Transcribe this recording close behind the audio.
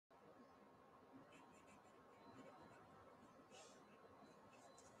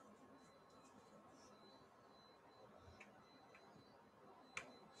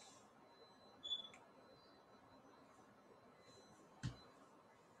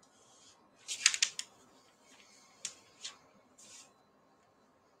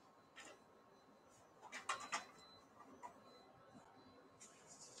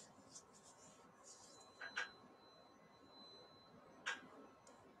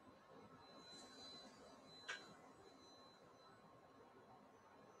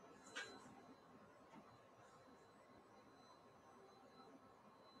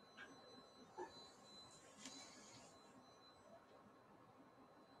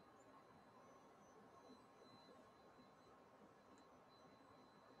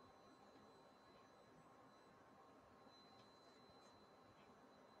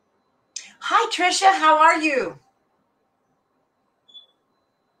Tricia, how are you?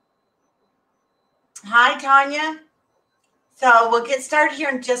 Hi, Tanya. So we'll get started here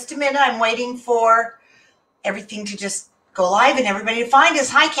in just a minute. I'm waiting for everything to just go live and everybody to find us.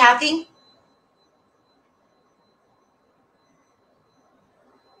 Hi, Kathy.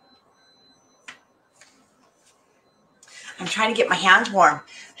 I'm trying to get my hands warm.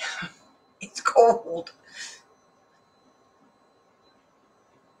 It's cold.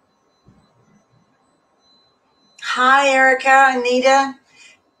 Hi, Erica, Anita,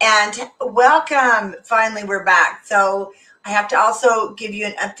 and welcome. Finally, we're back. So I have to also give you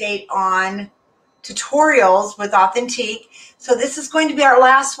an update on tutorials with Authentique. So this is going to be our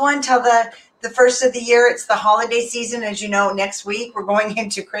last one till the first of the year. It's the holiday season. As you know, next week we're going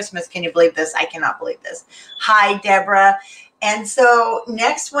into Christmas. Can you believe this? I cannot believe this. Hi, Deborah. And so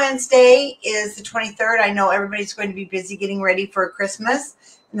next Wednesday is the 23rd. I know everybody's going to be busy getting ready for Christmas.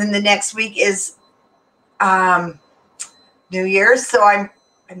 And then the next week is New Year's. So I'm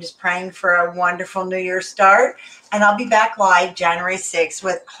just praying for a wonderful New Year start. And I'll be back live January 6th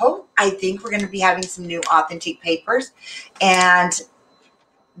with hope. I think we're going to be having some new Authentique papers. And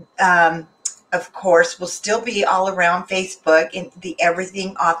of course, we'll still be all around Facebook in the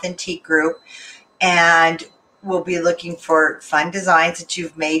Everything Authentique group. And we'll be looking for fun designs that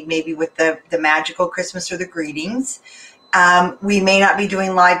you've made, maybe with the magical Christmas or the greetings. We may not be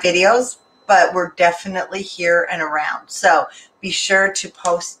doing live videos, but we're definitely here and around. So be sure to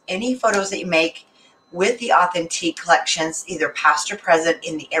post any photos that you make with the Authentique collections, either past or present,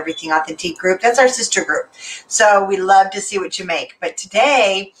 in the Everything Authentique group. That's our sister group. So we love to see what you make. But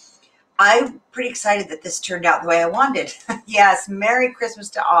today, I'm pretty excited that this turned out the way I wanted. Yes, Merry Christmas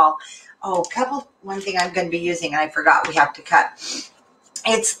to all. Oh, one thing I'm going to be using, and I forgot we have to cut.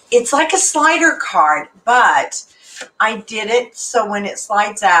 It's like a slider card, but I did it so when it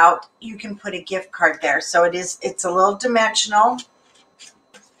slides out, you can put a gift card there. So it's a little dimensional.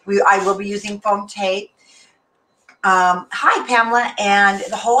 I will be using foam tape. Hi, Pamela. And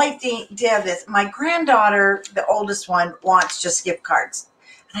the whole idea of this, my granddaughter, the oldest one, wants just gift cards.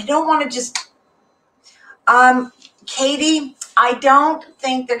 And I don't want to just, Katie, I don't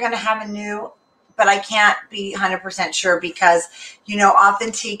think they're going to have a new, but I can't be 100% sure because, you know,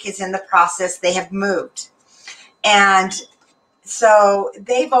 Authentique is in the process. They have moved. And so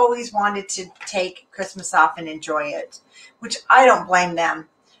they've always wanted to take Christmas off and enjoy it, which I don't blame them.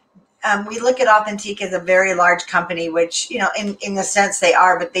 We look at Authentique as a very large company, which, you know, in the sense they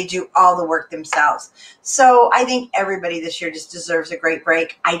are, but they do all the work themselves. So I think everybody this year just deserves a great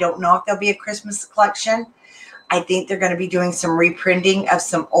break. I don't know if there'll be a Christmas collection. I think they're going to be doing some reprinting of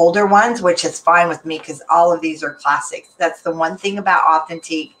some older ones, which is fine with me because all of these are classics. That's the one thing about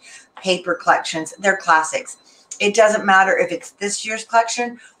Authentique paper collections. They're classics. It doesn't matter if it's this year's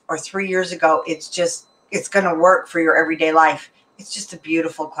collection or 3 years ago. It's going to work for your everyday life. It's just a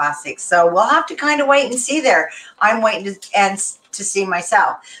beautiful classic. So we'll have to kind of wait and see there. I'm waiting to see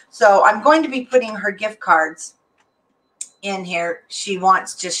myself. So I'm going to be putting her gift cards in here. She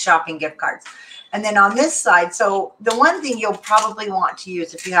wants just shopping gift cards. And then on this side, so the one thing you'll probably want to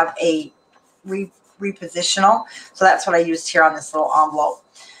use if you have a repositional. So that's what I used here on this little envelope.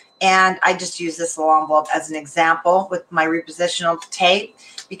 And I just use this little envelope as an example with my repositional tape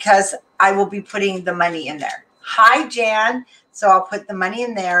because I will be putting the money in there. Hi, Jan. So I'll put the money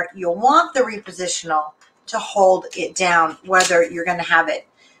in there. You'll want the repositional to hold it down, whether you're going to have it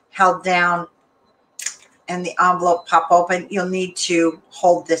held down and the envelope pop open. You'll need to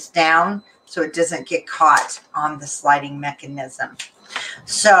hold this down so it doesn't get caught on the sliding mechanism.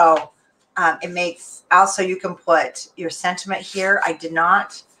 So it makes, also you can put your sentiment here. I did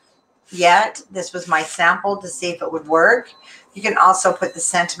not yet. This was my sample to see if it would work. You can also put the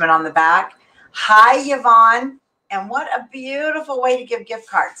sentiment on the back. Hi, Yvonne. And what a beautiful way to give gift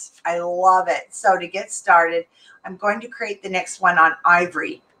cards. I love it. So to get started, I'm going to create the next one on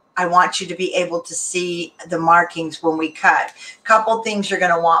ivory. I want you to be able to see the markings when we cut. Couple things you're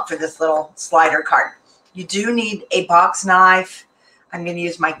going to want for this little slider card. You do need a box knife. I'm going to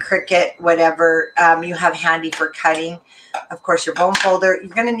use my Cricut, whatever you have handy for cutting. Of course, your bone folder.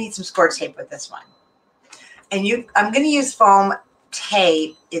 You're going to need some score tape with this one. And I'm going to use foam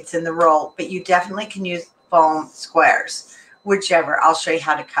tape. It's in the roll, but you definitely can use foam squares, whichever. I'll show you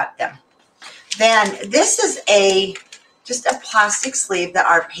how to cut them. Then this is just a plastic sleeve that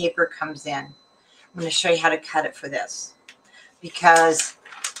our paper comes in. I'm going to show you how to cut it for this because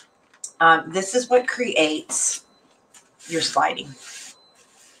this is what creates your sliding.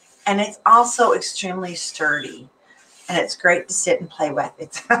 And it's also extremely sturdy and it's great to sit and play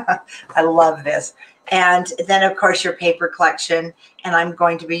with. I love this. And then, of course, your paper collection. And I'm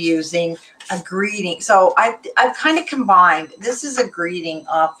going to be using a greeting. So I've kind of combined. This is a greeting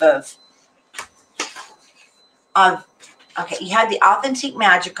off of okay, you had the Authentique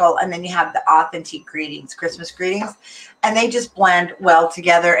Magical, and then you have the Authentique Greetings, Christmas greetings, and they just blend well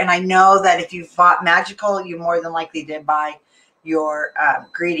together. And I know that if you've bought Magical, you more than likely did buy your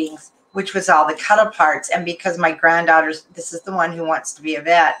greetings, which was all the cut aparts. And because my granddaughter's, this is the one who wants to be a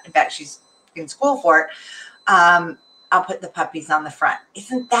vet. In fact, she's in school for it. I'll put the puppies on the front.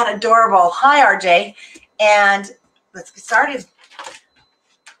 Isn't that adorable? Hi, RJ. And let's get started.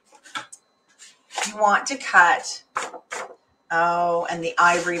 You want to cut, oh, and the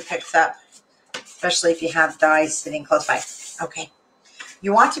ivory picks up, especially if you have dies sitting close by. Okay.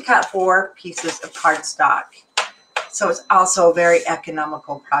 You want to cut 4 pieces of cardstock. So it's also a very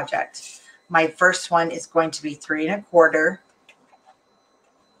economical project. My first one is going to be 3 1/4.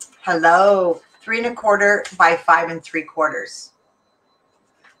 Hello, 3 1/4 by 5 3/4.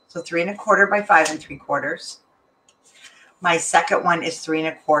 So 3 1/4 by 5 3/4. My second one is 3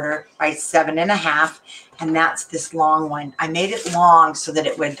 1/4 by 7 1/2, and that's this long one. I made it long so that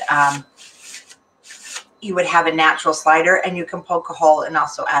it would, you would have a natural slider, and you can poke a hole and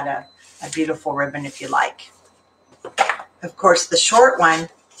also add a beautiful ribbon if you like. Of course, the short one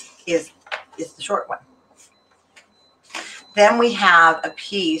is the short one. Then we have a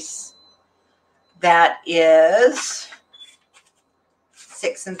piece that is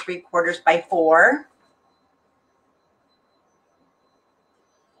 6 3/4 by 4.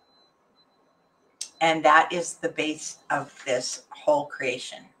 And that is the base of this whole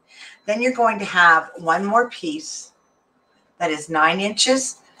creation. Then you're going to have one more piece that is 9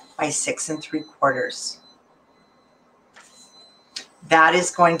 inches by 6 3/4. That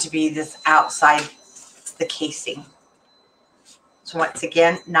is going to be this outside, the casing. So once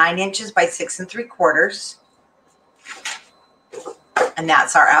again, 9 inches by 6 3/4. And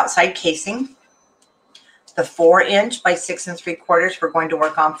that's our outside casing. The 4 inch by 6 3/4 we're going to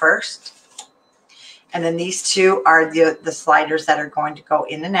work on first. And then these two are the sliders that are going to go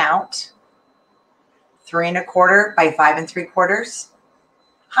in and out. 3 1/4 by 5 3/4.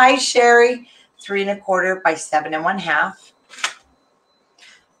 Hi, Sherry. 3 1/4 by 7 1/2.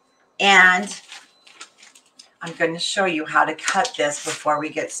 And I'm going to show you how to cut this before we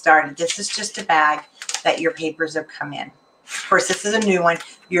get started. This is just a bag that your papers have come in. Of course, this is a new one.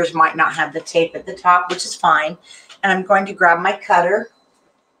 Yours might not have the tape at the top, which is fine. And I'm going to grab my cutter.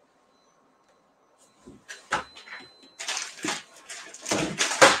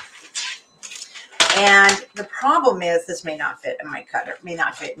 And the problem is this may not fit in my cutter. It may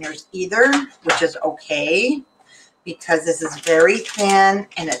not fit in yours either, which is okay, because this is very thin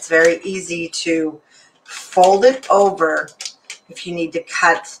and it's very easy to fold it over if you need to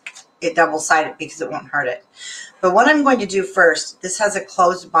cut it double-sided, because it won't hurt it. But what I'm going to do first, this has a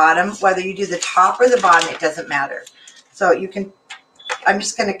closed bottom. Whether you do the top or the bottom, it doesn't matter. So you can, I'm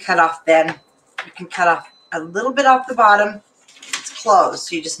just going to cut off then. You can cut off a little bit off the bottom. It's closed,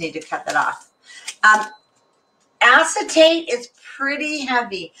 so you just need to cut that off. Acetate is pretty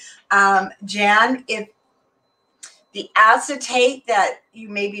heavy. Jan, if the acetate that you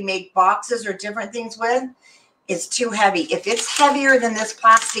maybe make boxes or different things with is too heavy. If it's heavier than this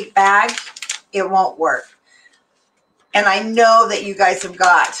plastic bag, it won't work. And I know that you guys have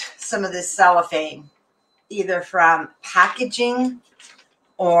got some of this cellophane, either from packaging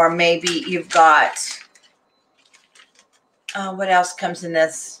or maybe you've got, what else comes in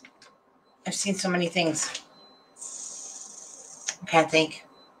this? I've seen so many things. I can't think.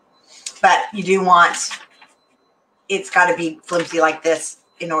 But you do want, it's got to be flimsy like this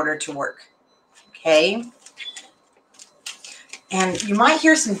in order to work. Okay. And you might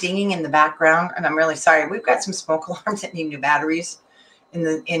hear some dinging in the background, and I'm really sorry. We've got some smoke alarms that need new batteries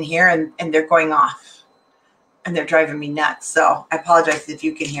in here, and they're going off. And they're driving me nuts. So I apologize if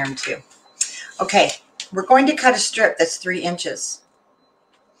you can hear them too. Okay. We're going to cut a strip that's 3 inches.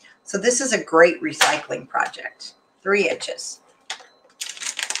 So this is a great recycling project. 3 inches.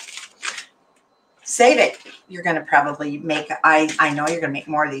 Save it. You're going to probably make, I know you're going to make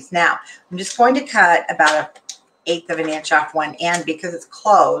more of these. Now, I'm just going to cut about 1/8 of an inch off one end because it's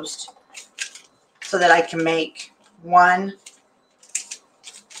closed, so that I can make one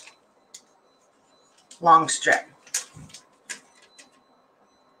long strip.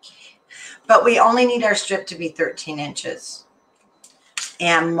 But we only need our strip to be 13 inches.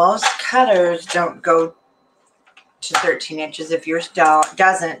 And most cutters don't go to 13 inches. If yours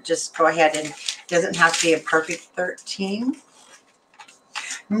doesn't, just go ahead, and it doesn't have to be a perfect 13.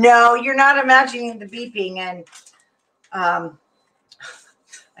 No, you're not imagining the beeping. And I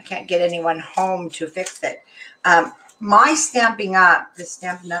I can't get anyone home to fix it. My Stampin' Up, the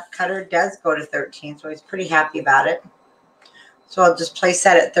Stampin' Up cutter does go to 13, so I was pretty happy about it. So I'll just place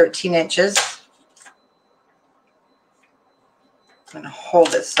that at 13 inches. I'm going to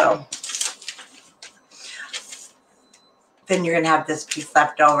hold it so. Then you're going to have this piece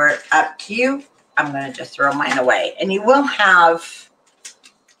left over. Up to you. I'm going to just throw mine away. And you will have,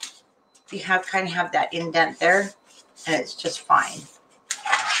 kind of have that indent there, and it's just fine.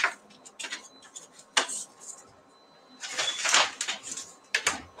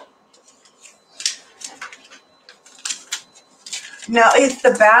 Now, if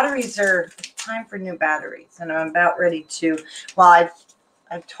the batteries are, it's time for new batteries, and I'm about ready to, well,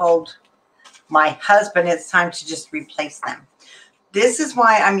 I've told my husband it's time to just replace them. This is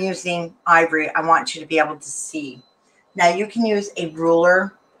why I'm using ivory. I want you to be able to see. Now, you can use a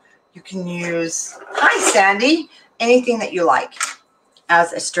ruler. You can use, hi, Sandy, anything that you like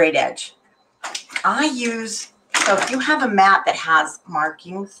as a straight edge. I use, so if you have a mat that has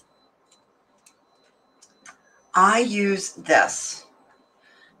markings, I use this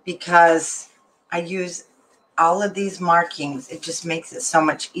because I use all of these markings. It just makes it so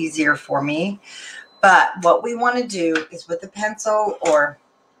much easier for me. But what we want to do is with a pencil, or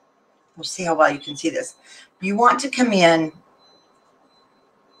we'll see how well you can see this. You want to come in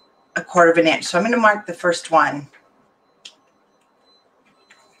 1/4 of an inch. So I'm going to mark the first one.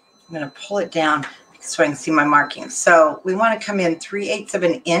 I'm going to pull it down so I can see my markings. So we want to come in 3/8 of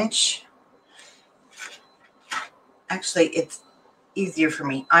an inch. Actually, it's easier for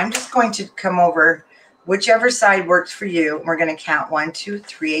me. I'm just going to come over whichever side works for you. We're going to count 1, 2,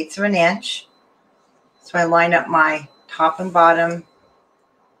 3/8 of an inch. So I line up my top and bottom.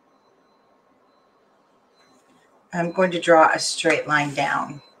 I'm going to draw a straight line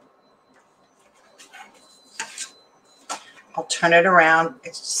down. I'll turn it around.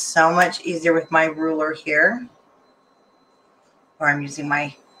 It's just so much easier with my ruler here, or I'm using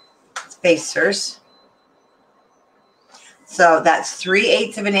my spacers. So that's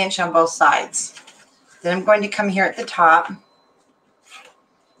 3/8 of an inch on both sides. Then I'm going to come here at the top.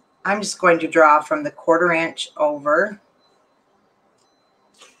 I'm just going to draw from the 1/4 inch over.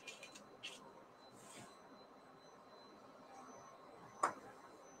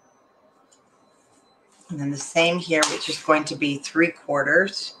 And then the same here, which is going to be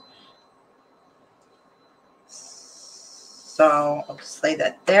 3/4. So I'll just lay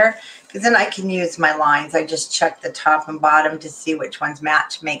that there, because then I can use my lines. I just check the top and bottom to see which ones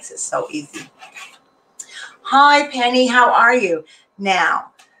match. Makes it so easy. Hi, Penny. How are you?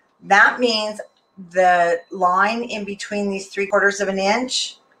 Now, that means the line in between these 3/4 of an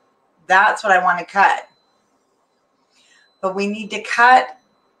inch, that's what I want to cut. But we need to cut.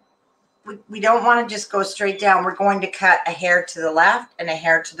 We don't want to just go straight down. We're going to cut a hair to the left and a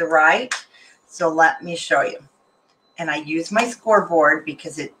hair to the right. So let me show you. And I use my scoreboard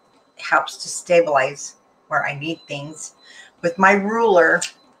because it helps to stabilize where I need things. With my ruler,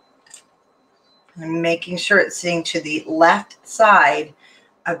 I'm making sure it's sitting to the left side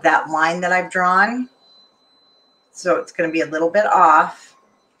of that line that I've drawn. So it's going to be a little bit off.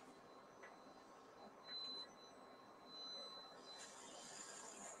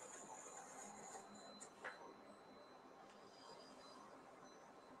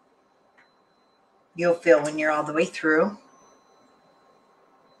 You'll feel when you're all the way through.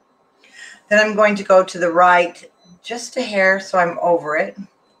 Then I'm going to go to the right just a hair, so I'm over it.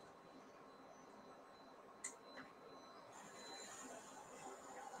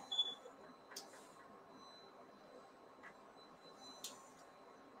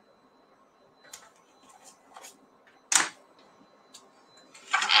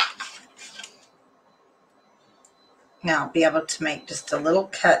 Now I'll be able to make just a little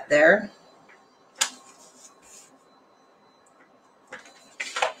cut there.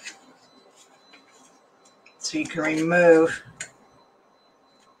 So you can remove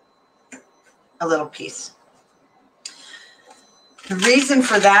a little piece. The reason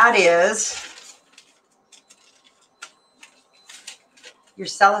for that is your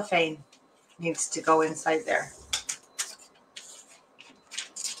cellophane needs to go inside there.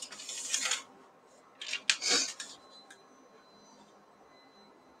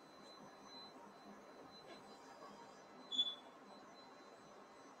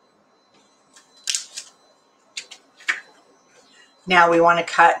 Now we want to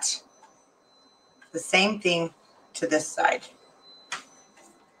cut the same thing to this side.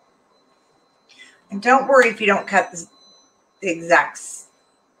 And don't worry if you don't cut the exacts.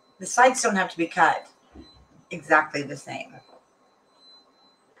 The sides don't have to be cut exactly the same.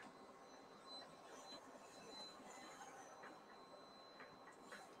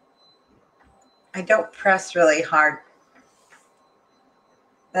 I don't press really hard.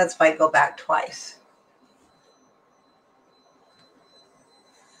 That's why I go back twice.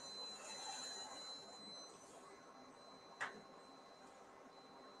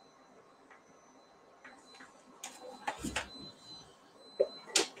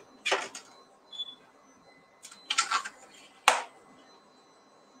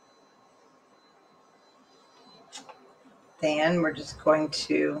 Then we're just going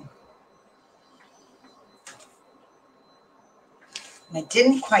to, I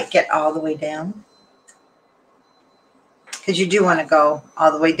didn't quite get all the way down, because you do want to go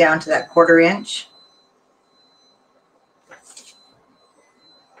all the way down to that 1/4 inch.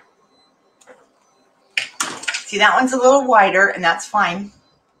 See, that one's a little wider, and that's fine.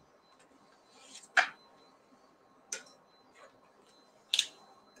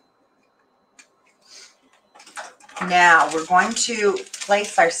 Now we're going to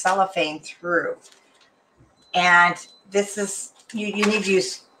place our cellophane through. And this is, you need to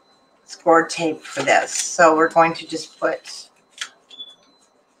use score tape for this. So we're going to just put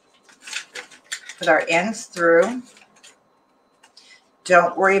our ends through.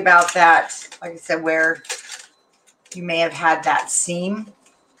 Don't worry about that, like I said, where you may have had that seam.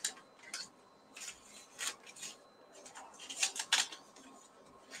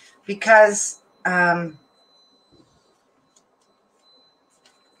 Because bring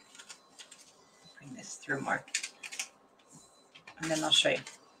this through more, and then I'll show you.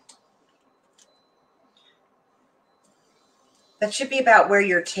 That should be about where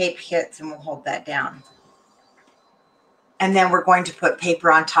your tape hits, and we'll hold that down. And then we're going to put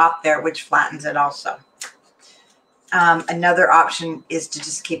paper on top there, which flattens it also. Another option is to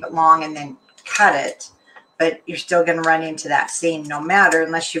just keep it long and then cut it, but you're still going to run into that seam no matter,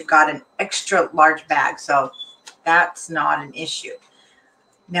 unless you've got an extra large bag. So that's not an issue.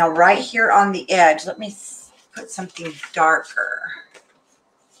 Now right here on the edge, let me put something darker.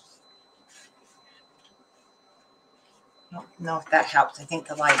 I don't know if that helps. I think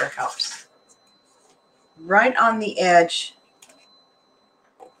the lighter helps. Right on the edge,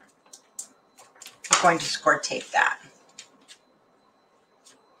 we're going to score tape that.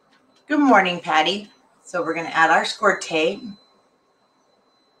 Good morning, Patty. So we're going to add our score tape.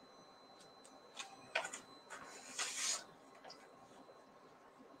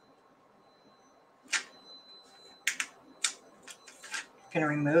 Going to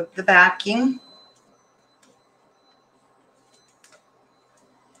remove the backing.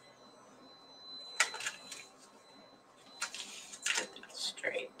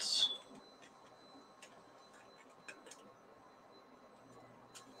 Straight.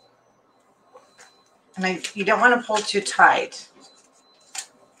 And you don't want to pull too tight.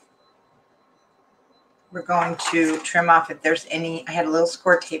 We're going to trim off if there's any. I had a little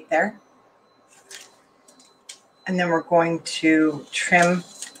score tape there. And then we're going to trim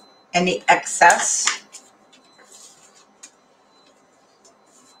any excess.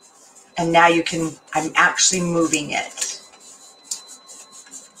 And now you can, I'm actually moving it.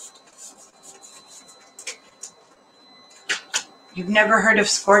 You've never heard of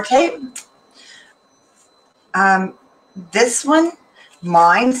score tape? This one,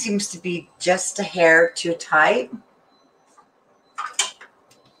 mine seems to be just a hair too tight.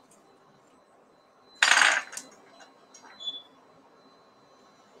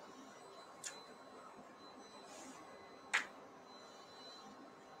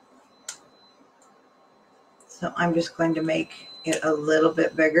 So I'm just going to make it a little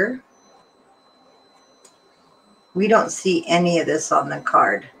bit bigger. We don't see any of this on the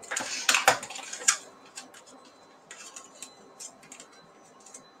card.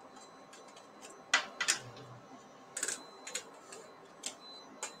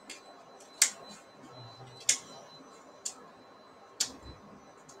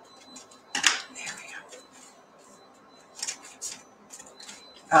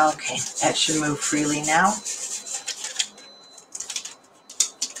 Okay, that should move freely now.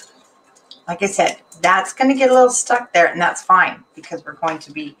 Like I said, that's going to get a little stuck there, and that's fine because we're going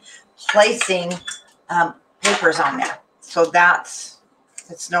to be placing papers on there. So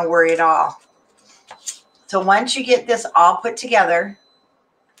it's no worry at all. So once you get this all put together,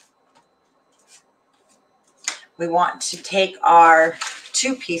 we want to take our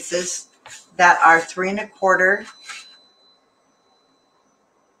 2 pieces that are 3 1/4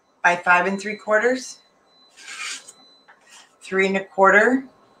 by 5 3/4, 3 1/4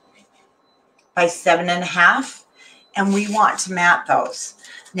 by 7 1/2, and we want to mat those.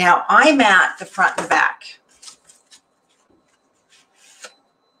 Now I mat the front and back.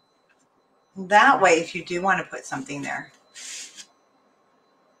 That way, if you do want to put something there,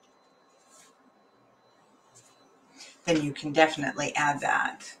 then you can definitely add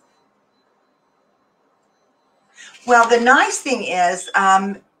that. Well, the nice thing is,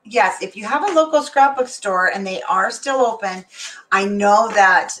 yes, if you have a local scrapbook store and they are still open, I know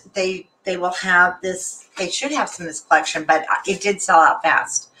that they will have this, they should have some of this collection, but it did sell out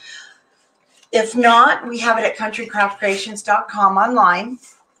fast. If not, we have it at countrycraftcreations.com online,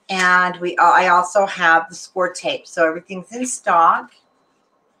 and I also have the score tape, so everything's in stock,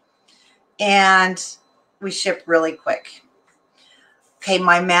 and we ship really quick. Okay,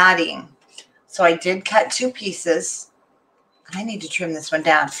 my matting. So I did cut 2 pieces. I need to trim this one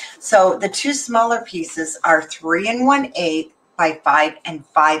down. So the 2 smaller pieces are 3 1/8 by 5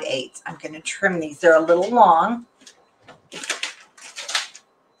 5/8. I'm going to trim these. They're a little long. Okay.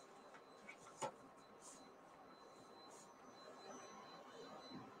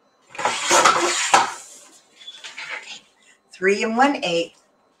 3 1/8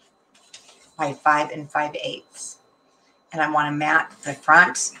 by 5 5/8. And I want to mat the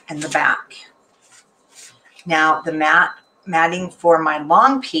front and the back. Now the matting for my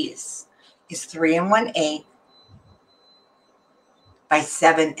long piece is 3 1/8 by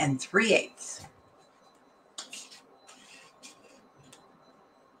 7 3/8.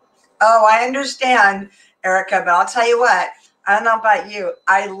 Oh, I understand, Erica, but I'll tell you what, I don't know about you.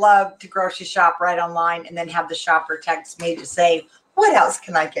 I love to grocery shop right online and then have the shopper text me to say, what else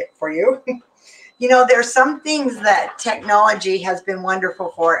can I get for you? You know, there's some things that technology has been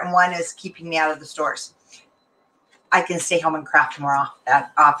wonderful for, and one is keeping me out of the stores. I can stay home and craft more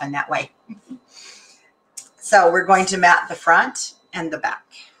often that way. So we're going to mat the front and the back.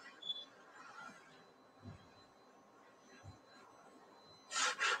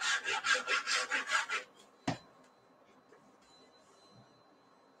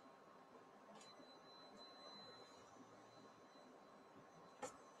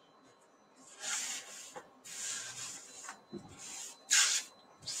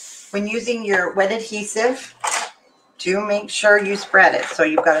 When using your wet adhesive, do make sure you spread it so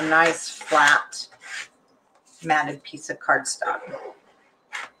you've got a nice flat matted piece of cardstock.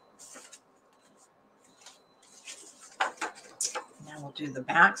 Now we'll do the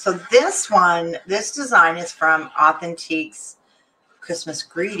back. So this design is from Authentique's Christmas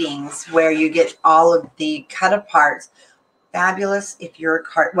Greetings, where you get all of the cut aparts. Fabulous if you're a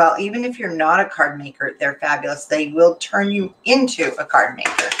card, well, even if you're not a card maker, they're fabulous. They will turn you into a card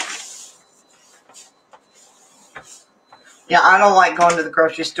maker. Yeah, I don't like going to the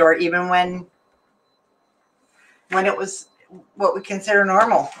grocery store, even when it was what we consider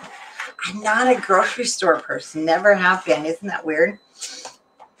normal. I'm not a grocery store person, never have been. Isn't that weird?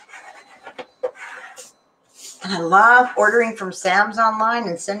 And I love ordering from Sam's online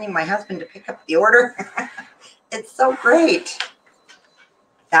and sending my husband to pick up the order. It's so great.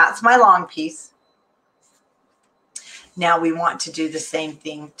 That's my long piece. Now we want to do the same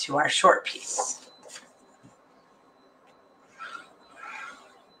thing to our short piece.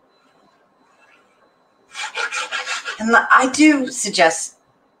 And I do suggest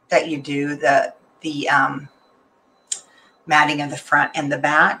that you do the matting of the front and the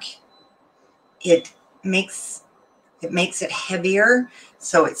back. It makes it heavier,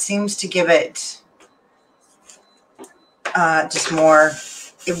 so it seems to give it just more.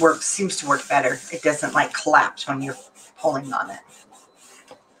 Seems to work better. It doesn't like collapse when you're pulling on it.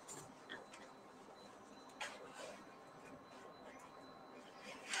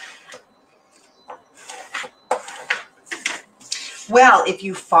 Well, if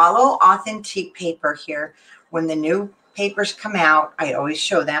you follow Authentique paper here, when the new papers come out, I always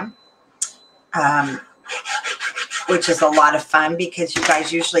show them, which is a lot of fun because you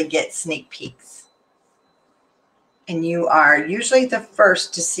guys usually get sneak peeks. And you are usually the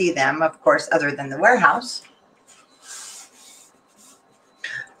first to see them, of course, other than the warehouse.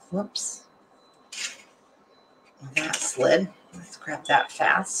 Whoops. That slid. Let's grab that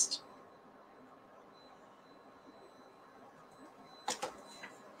fast.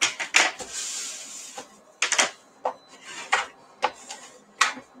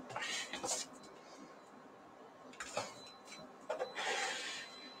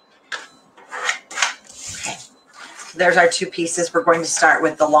 There's our 2 pieces. We're going to start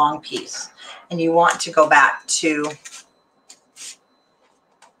with the long piece, and you want to go back to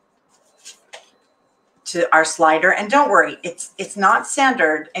our slider. And don't worry, it's not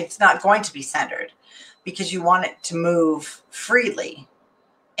centered. It's not going to be centered because you want it to move freely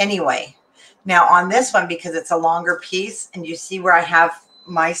anyway. Now on this one, because it's a longer piece, and you see where I have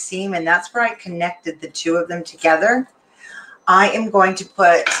my seam, and that's where I connected the 2 of them together, I am going to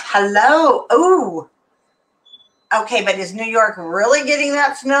put, hello, ooh. Okay, but is New York really getting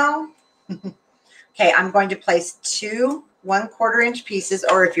that snow? Okay, Okay, I'm going to place 2 1/4 inch pieces,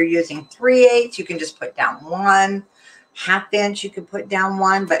 or if you're using 3/8, you can just put down 1. 1/2 inch, you can put down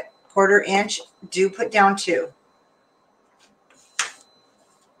 1, but 1/4 inch, do put down 2.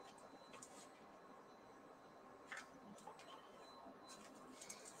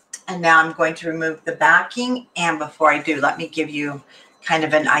 And now I'm going to remove the backing. And before I do, let me give you kind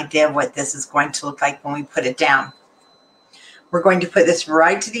of an idea of what this is going to look like when we put it down. We're going to put this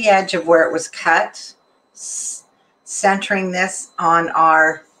right to the edge of where it was cut, centering this on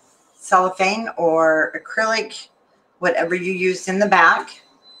our cellophane or acrylic, whatever you used in the back.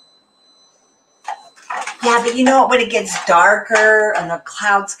 Yeah, but you know what, when it gets darker and the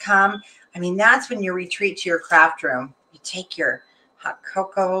clouds come, I mean, that's when you retreat to your craft room. You take your hot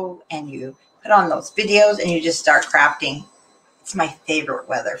cocoa and you put on those videos and you just start crafting. It's my favorite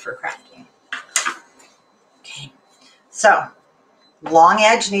weather for crafting. Okay, so long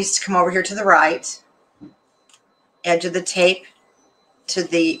edge needs to come over here to the right, edge of the tape to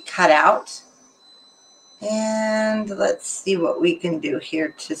the cutout. And let's see what we can do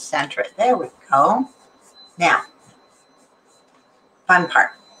here to center it. There we go. Now, fun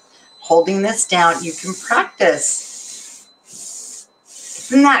part. Holding this down, you can practice.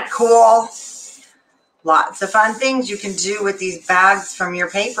 Isn't that cool? Lots of fun things you can do with these bags from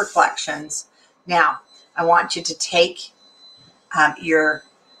your paper collections. Now, I want you to take your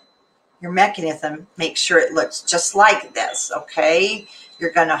mechanism, make sure it looks just like this, okay?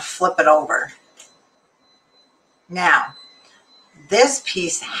 You're going to flip it over. Now, this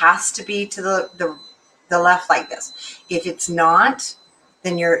piece has to be to the left like this. If it's not,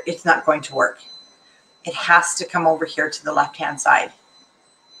 then it's not going to work. It has to come over here to the left-hand side,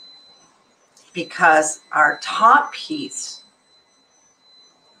 because our top piece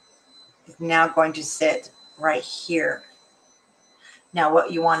is now going to sit right here. Now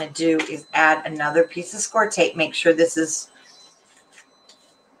what you want to do is add another piece of score tape. Make sure this is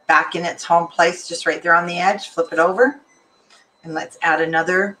back in its home place, just right there on the edge. Flip it over, and let's add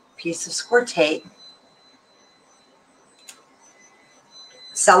another piece of score tape.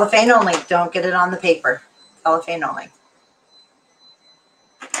 Cellophane only. Don't get it on the paper. Cellophane only.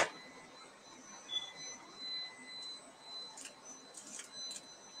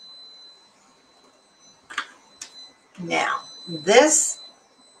 Now, this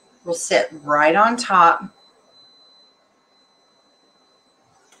will sit right on top.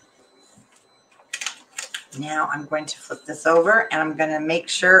 Now I'm going to flip this over, and I'm going to make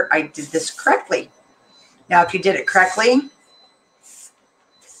sure I did this correctly. Now, if you did it correctly,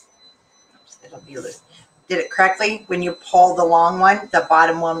 it'll be loose. Did it correctly, when you pull the long one, the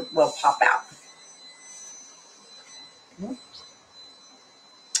bottom one will pop out. Oops.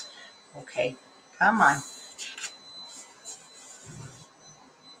 Okay, come on.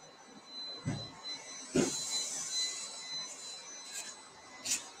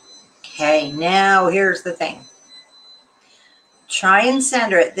 Okay, now here's the thing. Try and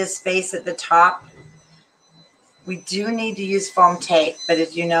center it, this space at the top. We do need to use foam tape, but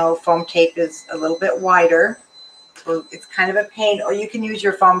as you know, foam tape is a little bit wider, so it's kind of a pain, or you can use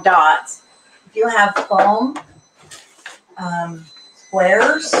your foam dots. If you have foam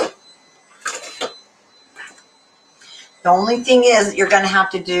squares, the only thing is you're going to have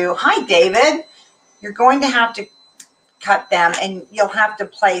to do, hi David, you're going to have to cut them, and you'll have to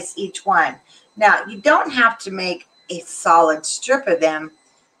place each one. Now, you don't have to make a solid strip of them,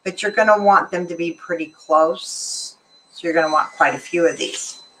 but you're going to want them to be pretty close. So you're going to want quite a few of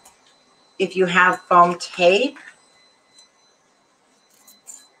these. If you have foam tape,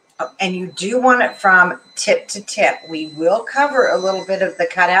 and you do want it from tip to tip, we will cover a little bit of the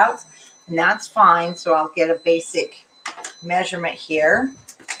cutouts, and that's fine. So I'll get a basic measurement here.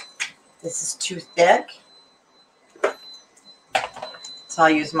 This is too thick, so I'll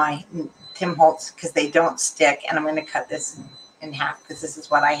use my Tim Holtz because they don't stick, and I'm going to cut this in half because this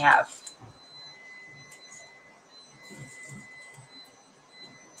is what I have.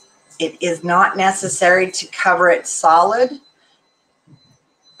 It is not necessary to cover it solid,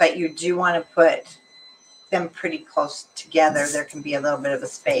 but you do want to put them pretty close together. There can be a little bit of a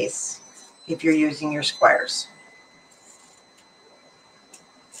space if you're using your squares.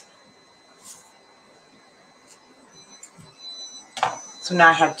 So now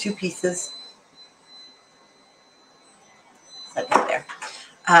I have two pieces. Set that there.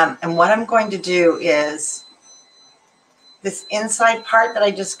 And what I'm going to do is, this inside part that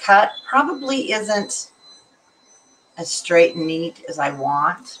I just cut probably isn't as straight and neat as I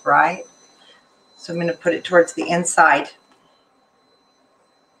want, right? So I'm going to put it towards the inside.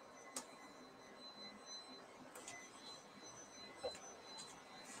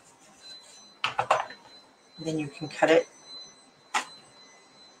 Then you can cut it.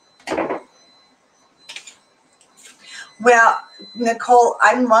 Well, Nicole,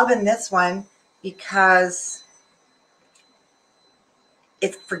 I'm loving this one because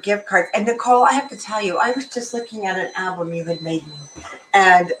it's for gift cards. And Nicole, I have to tell you, I was just looking at an album you had made me,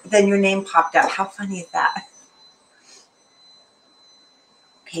 and then your name popped up. How funny is that?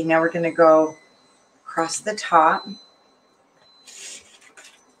 Okay, now we're going to go across the top.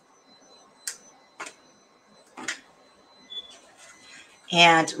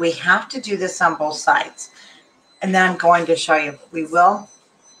 And we have to do this on both sides. And then I'm going to show you. We will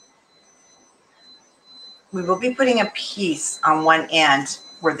be putting a piece on one end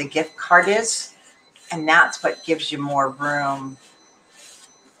where the gift card is. And that's what gives you more room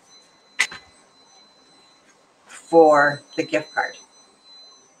for the gift card.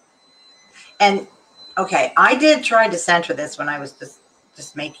 And okay, I did try to center this when I was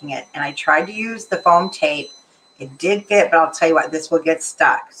just making it. And I tried to use the foam tape. It did fit, but I'll tell you what, this will get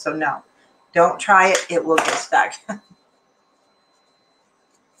stuck. So no, don't try it. It will get stuck.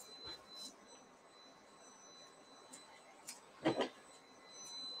 Like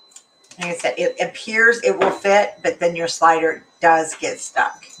I said, it appears it will fit, but then your slider does get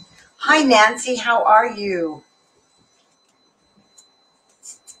stuck. Hi, Nancy. How are you?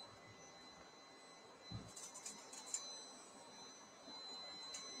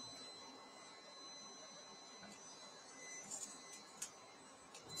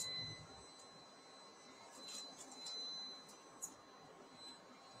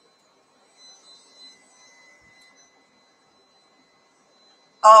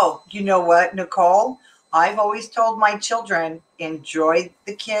 Oh, you know what, Nicole? I've always told my children, enjoy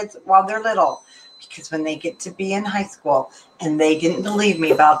the kids while they're little, because when they get to be in high school, and they didn't believe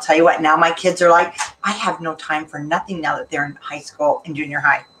me, but I'll tell you what, now my kids are like, I have no time for nothing now that they're in high school and junior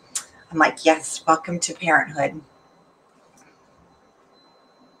high. I'm like, yes, welcome to parenthood.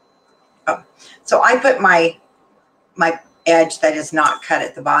 Oh, so I put my edge that is not cut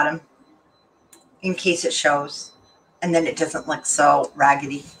at the bottom in case it shows, and then it doesn't look so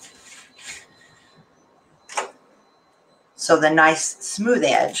raggedy. So the nice smooth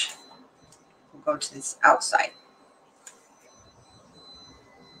edge will go to this outside.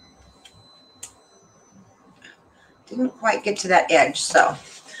 Didn't quite get to that edge, so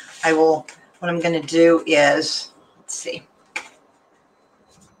I will, what I'm going to do is, let's see.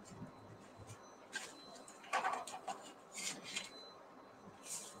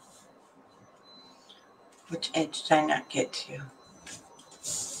 Which edge did I not get to?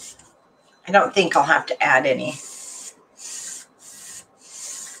 I don't think I'll have to add any.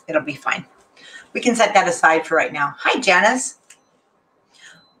 It'll be fine. We can set that aside for right now. Hi, Janice.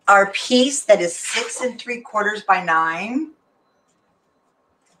 Our piece that is 6 3/4 by 9,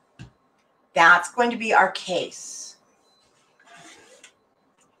 that's going to be our case.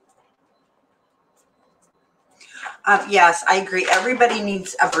 Yes, I agree. Everybody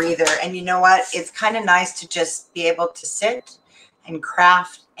needs a breather. And you know what? It's kind of nice to just be able to sit and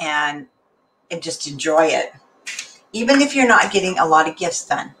craft and just enjoy it. Even if you're not getting a lot of gifts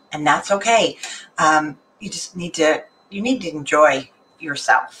done, and that's okay. You just need to, enjoy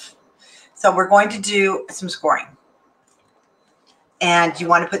yourself. So we're going to do some scoring. And you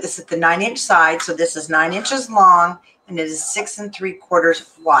want to put this at the 9-inch side. So this is 9 inches long and it is 6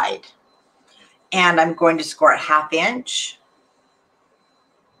 3/4 wide. And I'm going to score a 1/2 inch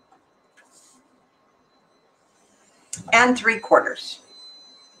and 3/4.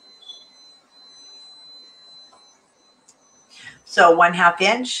 So 1/2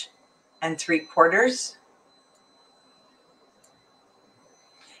 inch and 3/4.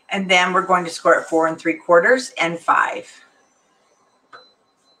 And then we're going to score at 4 3/4 and 5.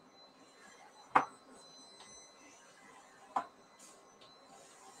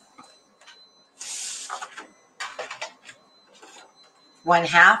 One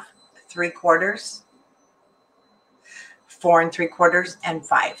half, 3/4, 4 3/4, and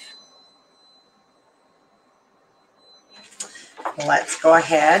 5. Let's go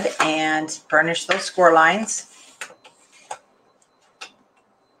ahead and burnish those score lines.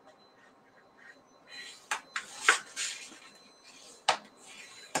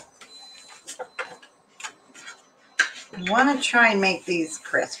 I want to try and make these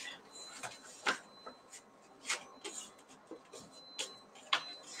crisp.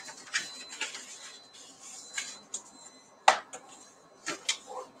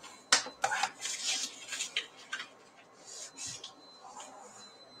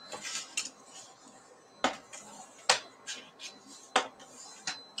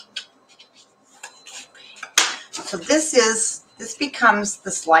 So this becomes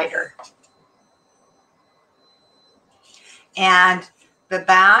the slider. And the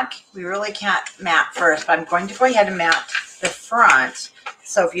back, we really can't mat first, but I'm going to go ahead and mat the front.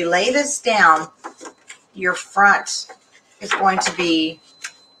 So if you lay this down, your front is going to be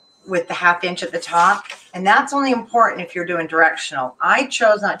with the 1/2 inch at the top. And that's only important if you're doing directional. I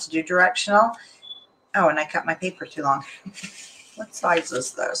chose not to do directional. Oh, and I cut my paper too long. What size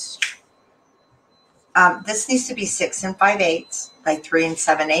is this? This needs to be 6 5/8 by 3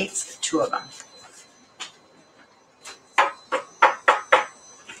 7/8, 2 of them.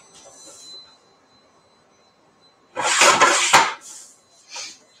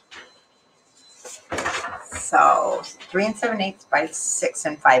 So 3 7/8 by 6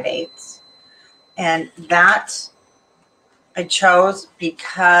 5/8. And that I chose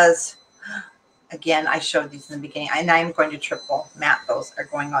because, again, I showed these in the beginning, and I'm going to triple mat those are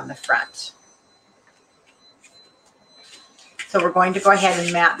going on the front. So we're going to go ahead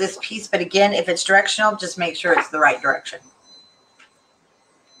and mat this piece. But again, if it's directional, just make sure it's the right direction.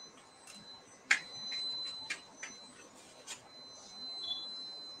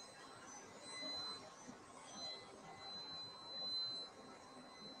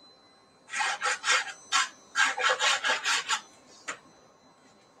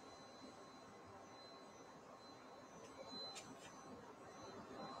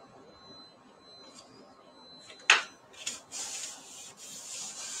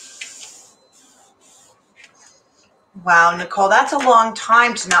 Wow, Nicole, that's a long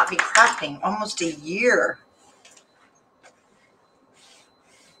time to not be crafting. Almost a year.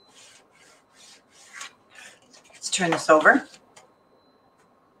 Let's turn this over.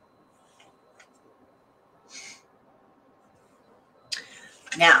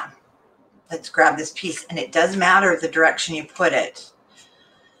 Now, let's grab this piece. And it does matter the direction you put it.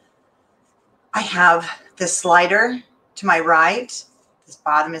 I have the slider to my right. This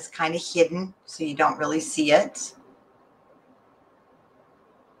bottom is kind of hidden, so you don't really see it.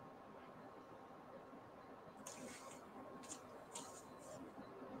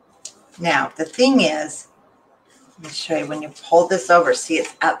 Now, the thing is, let me show you, when you pull this over, see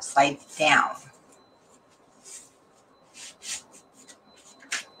it's upside down.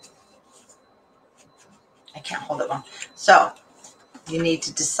 I can't hold it long. So you need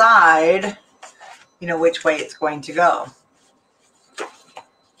to decide, which way it's going to go.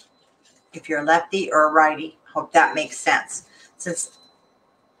 If you're a lefty or a righty, hope that makes sense. Since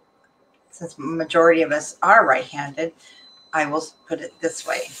majority of us are right-handed, I will put it this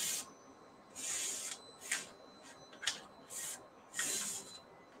way.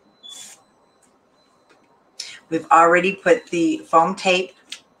 We've already put the foam tape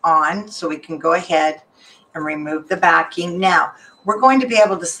on, so we can go ahead and remove the backing. Now, we're going to be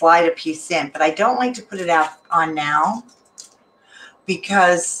able to slide a piece in, but I don't like to put it on now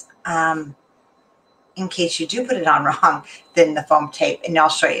because in case you do put it on wrong, then the foam tape, and I'll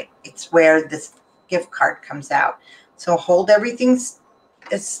show you, it's where this gift card comes out. So hold everything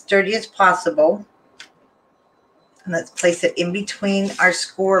as sturdy as possible. And let's place it in between our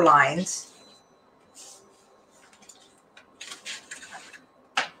score lines.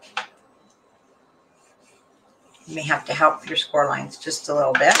 You may have to help your score lines just a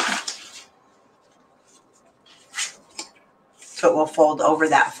little bit. So it will fold over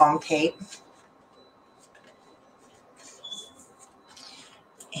that foam tape.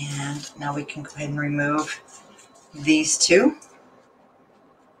 And now we can go ahead and remove these two.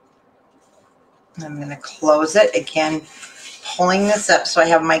 I'm going to close it again, pulling this up so I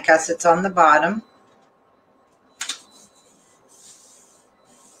have my gussets on the bottom.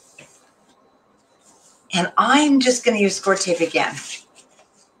 And I'm just going to use score tape again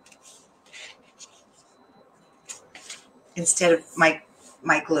instead of my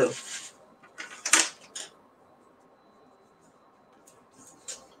glue.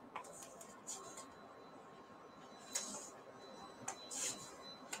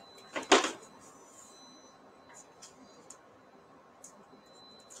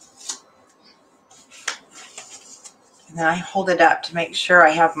 And then I hold it up to make sure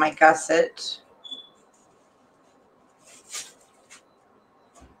I have my gusset.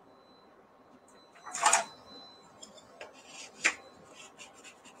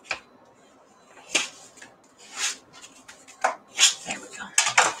 There we go.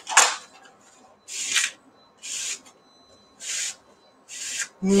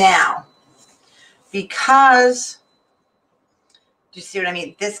 Now, because, do you see what I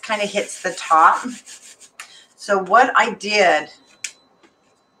mean? This kind of hits the top. So what I did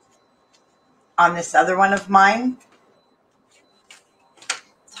on this other one of mine,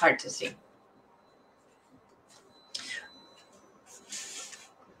 it's hard to see.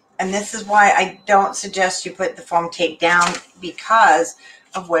 And this is why I don't suggest you put the foam tape down, because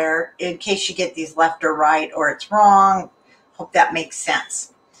of where, in case you get these left or right or it's wrong. Hope that makes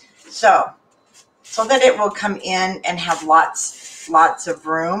sense. So that it will come in and have lots of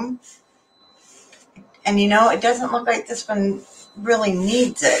room. And you know, it doesn't look like this one really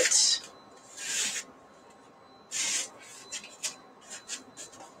needs it.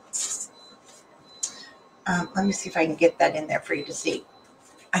 Let me see if I can get that in there for you to see.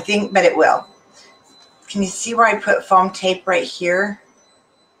 I think, but it will. Can you see where I put foam tape right here?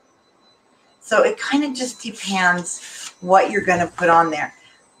 So it kind of just depends what you're going to put on there.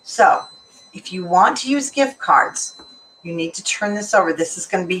 So if you want to use gift cards, you need to turn this over. This is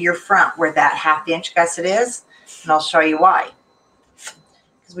going to be your front where that 1/2 inch gusset is. And I'll show you why.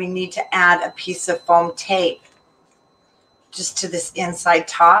 Because we need to add a piece of foam tape just to this inside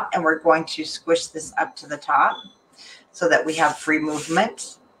top, and we're going to squish this up to the top so that we have free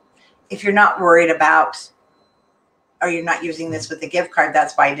movement. If you're not worried about, or you're not using this with the gift card,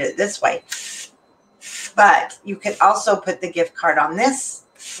 that's why I did it this way. But you could also put the gift card on this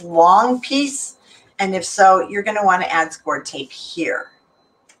long piece, and if so, you're going to want to add scored tape here.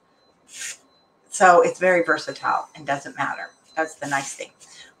 So it's very versatile and doesn't matter. That's the nice thing.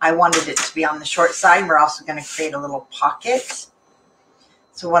 I wanted it to be on the short side. We're also going to create a little pocket.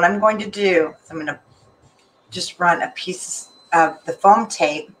 So what I'm going to do is I'm going to just run a piece of the foam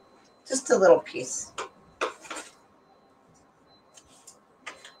tape, just a little piece.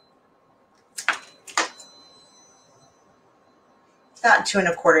 About 2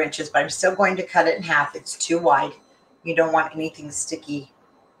 1/4 inches, but I'm still going to cut it in half. It's too wide. You don't want anything sticky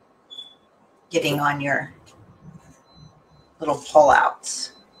getting on your little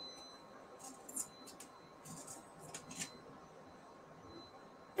pullouts.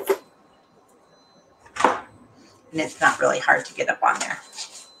 And it's not really hard to get up on there.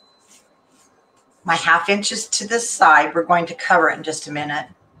 My 1/2 inches to this side, we're going to cover it in just a minute.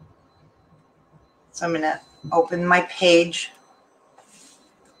 So I'm going to open my page.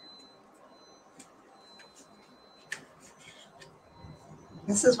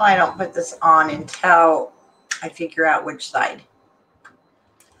 This is why I don't put this on until I figure out which side.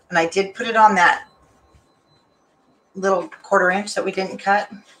 And I did put it on that little 1/4 inch that we didn't cut.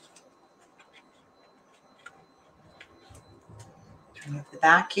 Remove the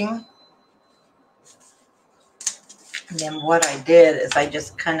backing. And then what I did is I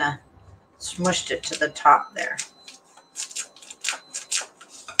just kind of smushed it to the top there.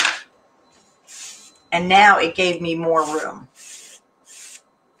 And now it gave me more room.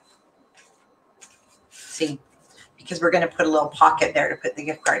 See, because we're going to put a little pocket there to put the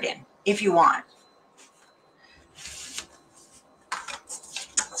gift card in, if you want.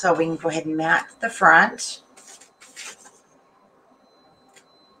 So we can go ahead and mat the front.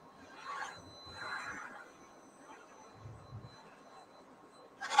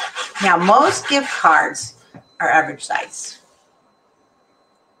 Now, most gift cards are average size.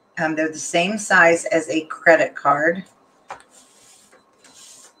 They're the same size as a credit card.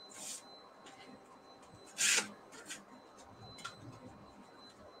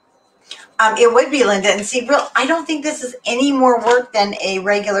 It would be, Linda. And see, I don't think this is any more work than a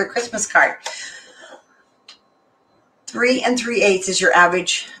regular Christmas card. 3 3/8 is your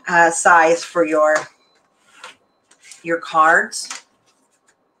average size for your cards.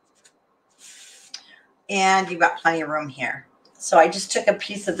 And you've got plenty of room here. So I just took a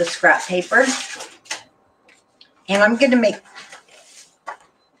piece of the scrap paper, and I'm going to make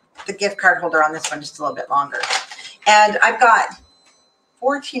the gift card holder on this one just a little bit longer. And I've got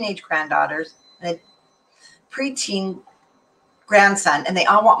 4 teenage granddaughters and a preteen grandson, and they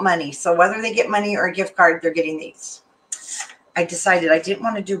all want money. So whether they get money or a gift card, they're getting these. I decided I didn't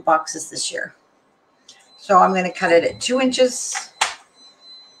want to do boxes this year. So I'm going to cut it at 2 inches.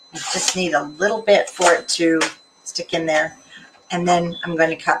 I just need a little bit for it to stick in there. And then I'm going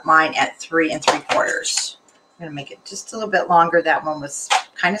to cut mine at 3 3/4. I'm going to make it just a little bit longer. That one was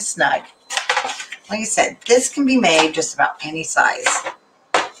kind of snug. Like I said, this can be made just about any size.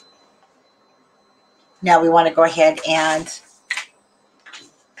 Now we want to go ahead and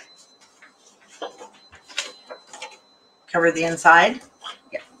cover the inside.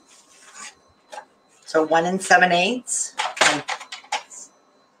 Yeah. So 1 7/8 and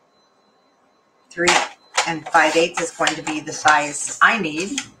 3 5/8 is going to be the size I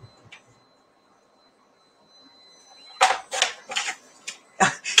need.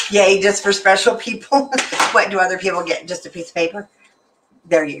 Yay, just for special people. What do other people get? Just a piece of paper?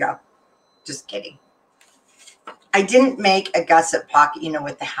 There you go. Just kidding. I didn't make a gusset pocket, you know,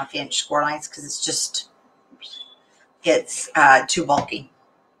 with the 1/2 inch score lines, because it's too bulky.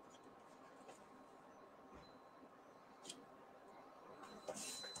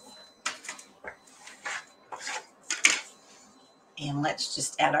 And let's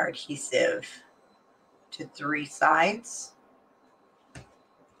just add our adhesive to 3 sides.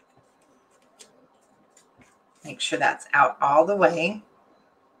 Make sure that's out all the way.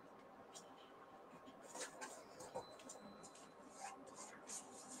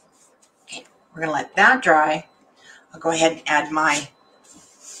 Okay, we're gonna let that dry. I'll go ahead and add my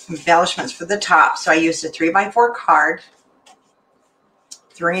embellishments for the top. So I used a 3x4 card.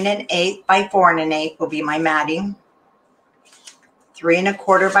 3 1/8 by 4 1/8 will be my matting. 3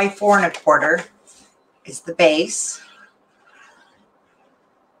 1/4 by 4 1/4 is the base.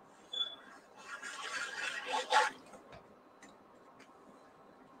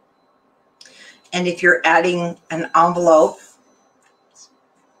 And if you're adding an envelope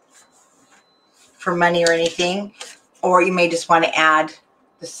for money or anything, or you may just want to add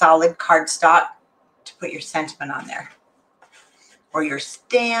the solid cardstock to put your sentiment on there. Or your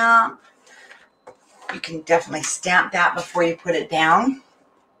stamp. You can definitely stamp that before you put it down.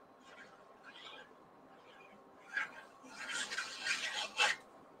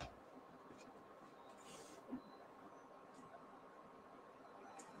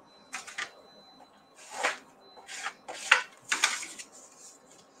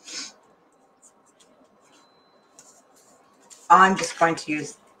 I'm just going to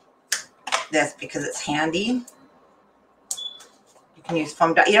use this because it's handy. You can use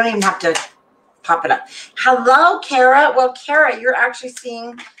foam dot. You don't even have to pop it up. Hello, Kara. Well, Kara, you're actually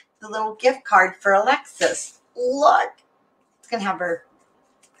seeing the little gift card for Alexis. Look. It's going to have her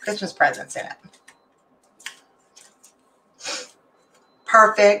Christmas presents in it.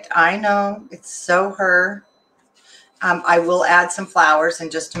 Perfect. I know. It's so her. I will add some flowers in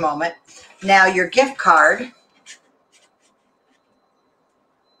just a moment. Now, your gift card.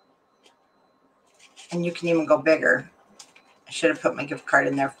 And you can even go bigger. I should have put my gift card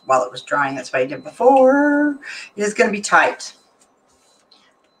in there while it was drying. That's what I did before. It is going to be tight.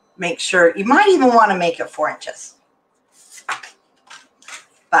 Make sure, you might even want to make it 4 inches.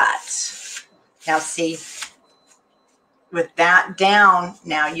 But now see, with that down,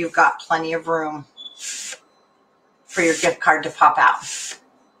 now you've got plenty of room for your gift card to pop out.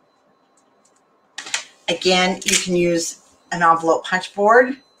 Again, you can use an envelope punch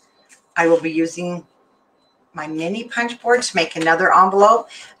board. I will be using my mini punch board to make another envelope.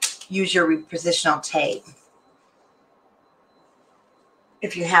 Use your repositional tape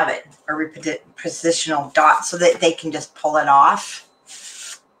if you have it, or repositional dot, so that they can just pull it off.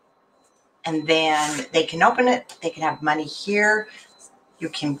 And then they can open it. They can have money here. You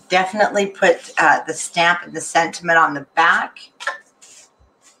can definitely put the stamp and the sentiment on the back.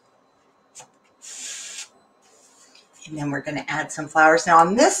 And then we're going to add some flowers. Now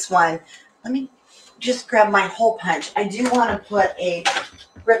on this one, let me just grab my hole punch. I do want to put a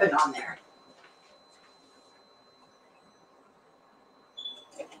ribbon on there.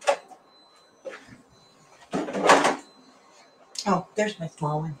 Oh, there's my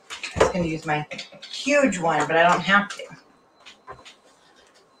small one. I was going to use my huge one, but I don't have to.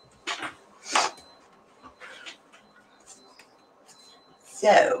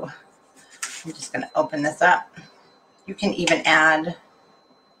 So I'm just going to open this up. You can even add,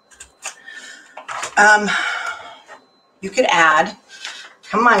 you could add,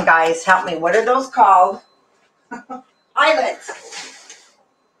 come on guys, help me. What are those called? Eyelets.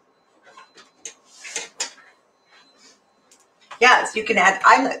 Yes, you can add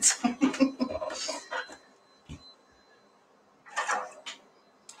eyelets. And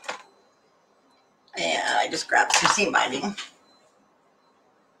I just grabbed some seam binding.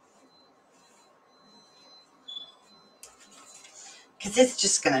 Because it's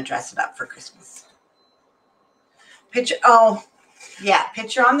just going to dress it up for Christmas. Picture, oh, yeah,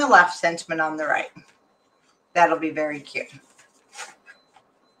 picture on the left, sentiment on the right. That'll be very cute.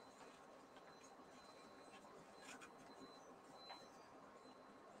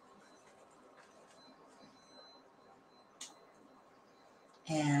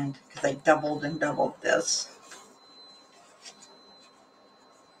 And because I doubled and doubled this.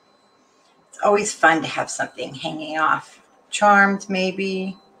 It's always fun to have something hanging off. Charms,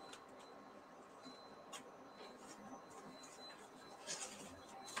 maybe.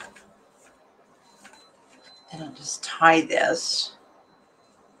 And I'll just tie this.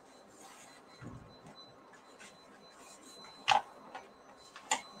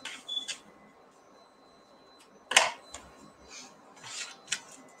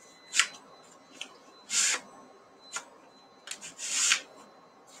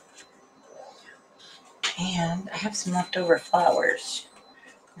 And I have some leftover flowers.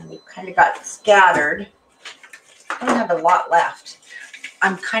 And we've kind of got scattered. I don't have a lot left.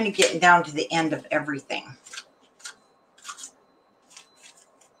 I'm kind of getting down to the end of everything.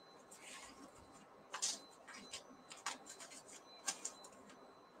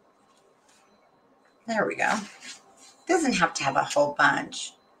 There we go. Doesn't have to have a whole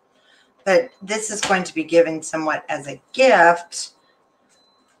bunch, but this is going to be given somewhat as a gift.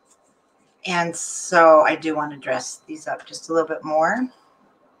 And so I do want to dress these up just a little bit more.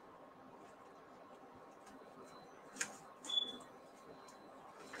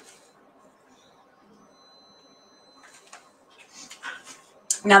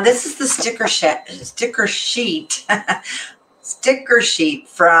 Now this is the sticker sheet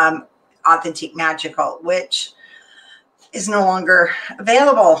from Authentique Magical, which is no longer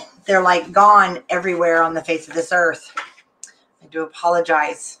available. They're like gone everywhere on the face of this earth. I do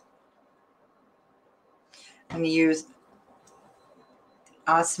apologize. I'm going to use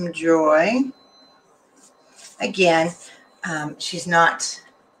Awesome Joy. Again, she's not,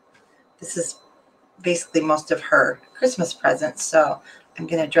 this is basically most of her Christmas presents, so I'm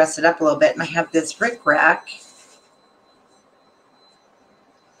going to dress it up a little bit. And I have this rickrack.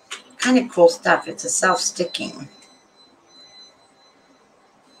 Kind of cool stuff. It's a self-sticking.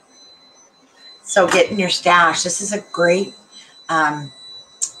 So get in your stash. This is a great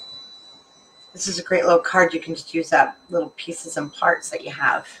little card. You can just use up little pieces and parts that you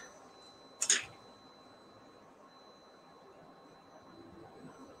have.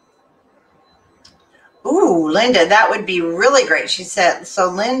 Ooh, Linda, that would be really great. She said,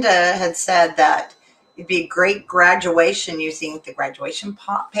 so Linda had said that it'd be a great graduation using the graduation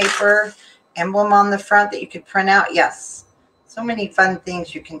paper, emblem on the front that you could print out. Yes, so many fun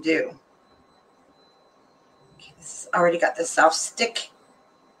things you can do. Okay, this has already got the self-stick.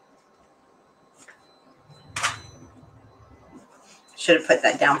 Should have put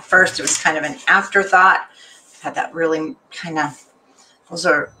that down first. It was kind of an afterthought. Had that really kind of,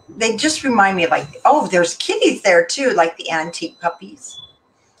 they just remind me of like, oh, there's kitties there too, like the antique puppies.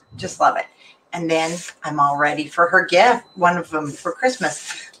 Just love it. And then I'm all ready for her gift, one of them for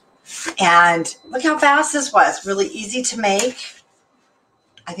Christmas. And look how fast this was. Really easy to make.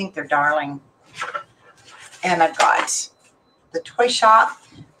 I think they're darling. And I've got the toy shop.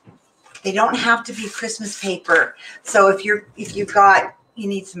 They don't have to be Christmas paper. So if you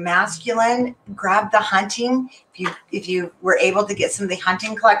need some masculine, grab the hunting. If you were able to get some of the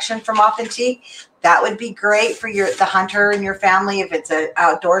hunting collection from Authentique, that would be great for the hunter in your family if it's an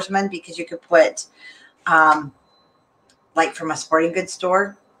outdoorsman, because you could put like from a sporting goods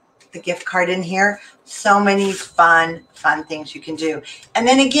store, the gift card in here. So many fun things you can do. And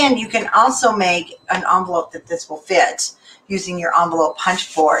then again, you can also make an envelope that this will fit using your envelope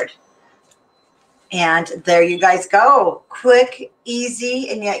punch board. And there you guys go. Quick, easy,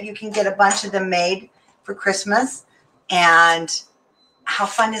 and yet you can get a bunch of them made for Christmas. And how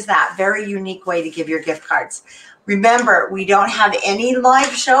fun is that? Very unique way to give your gift cards. Remember, we don't have any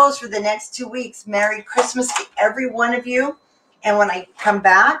live shows for the next 2 weeks. Merry Christmas to every one of you. And when I come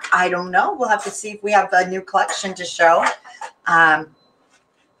back, I don't know. We'll have to see if we have a new collection to show. A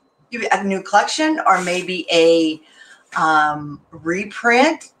new collection or maybe a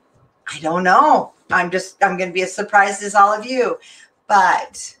reprint. I don't know. I'm going to be as surprised as all of you,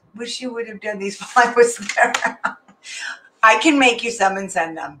 but wish you would have done these while I was there. I can make you some and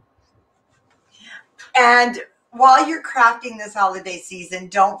send them. And while you're crafting this holiday season,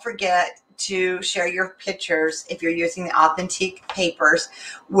 don't forget to share your pictures if you're using the Authentique papers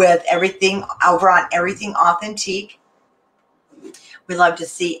with everything over on Everything Authentique. We love to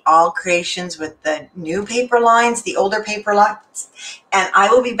see all creations with the new paper lines, the older paper lines. And I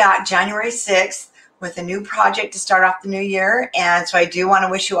will be back January 6th with a new project to start off the new year. And so I do want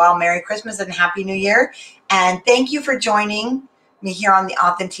to wish you all Merry Christmas and Happy New Year. And thank you for joining me here on the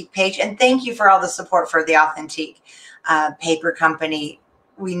Authentique page. And thank you for all the support for the Authentique paper company.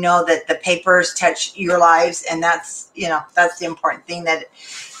 We know that the papers touch your lives, and that's the important thing, that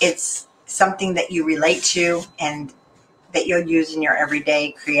it's something that you relate to and that you'll use in your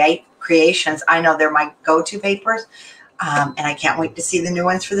everyday creations. I know they're my go-to papers, and I can't wait to see the new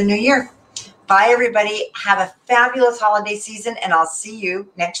ones for the new year. Bye, everybody. Have a fabulous holiday season, and I'll see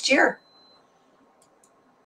you next year.